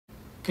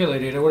Okay,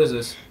 Lady Ada, what is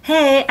this?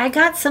 Hey, I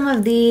got some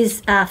of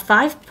these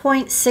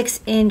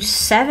 5.6-inch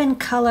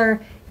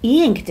 7-color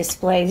e-ink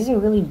displays. These are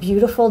really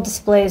beautiful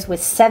displays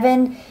with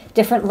 7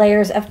 different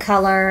layers of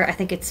color. I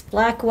think it's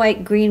black,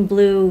 white, green,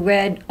 blue,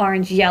 red,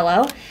 orange,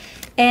 yellow.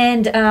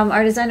 And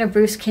our designer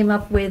Bruce came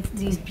up with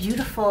these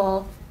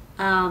beautiful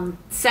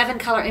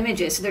 7-color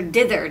images. So they're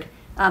dithered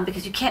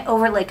because you can't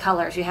overlay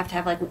colors. You have to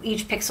have like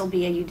each pixel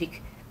be a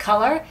unique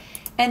color.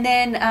 And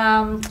then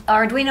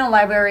our Arduino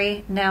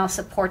library now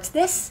supports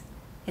this.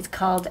 It's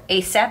called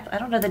ASEP. I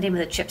don't know the name of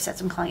the chipset,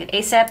 so I'm calling it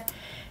ASEP.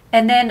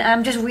 And then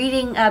I'm just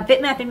reading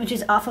bitmap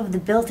images off of the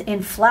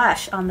built-in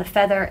flash on the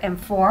Feather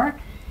M4.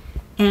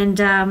 And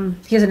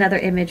here's another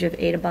image of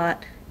Adabot.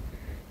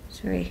 It's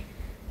very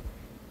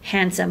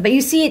handsome. But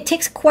you see it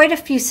takes quite a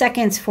few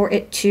seconds for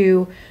it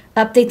to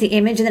update the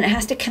image, and then it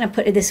has to kind of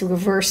put this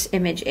reverse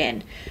image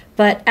in.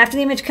 But after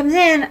the image comes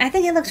in, I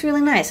think it looks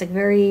really nice, like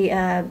very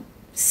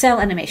cell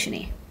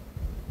animation-y.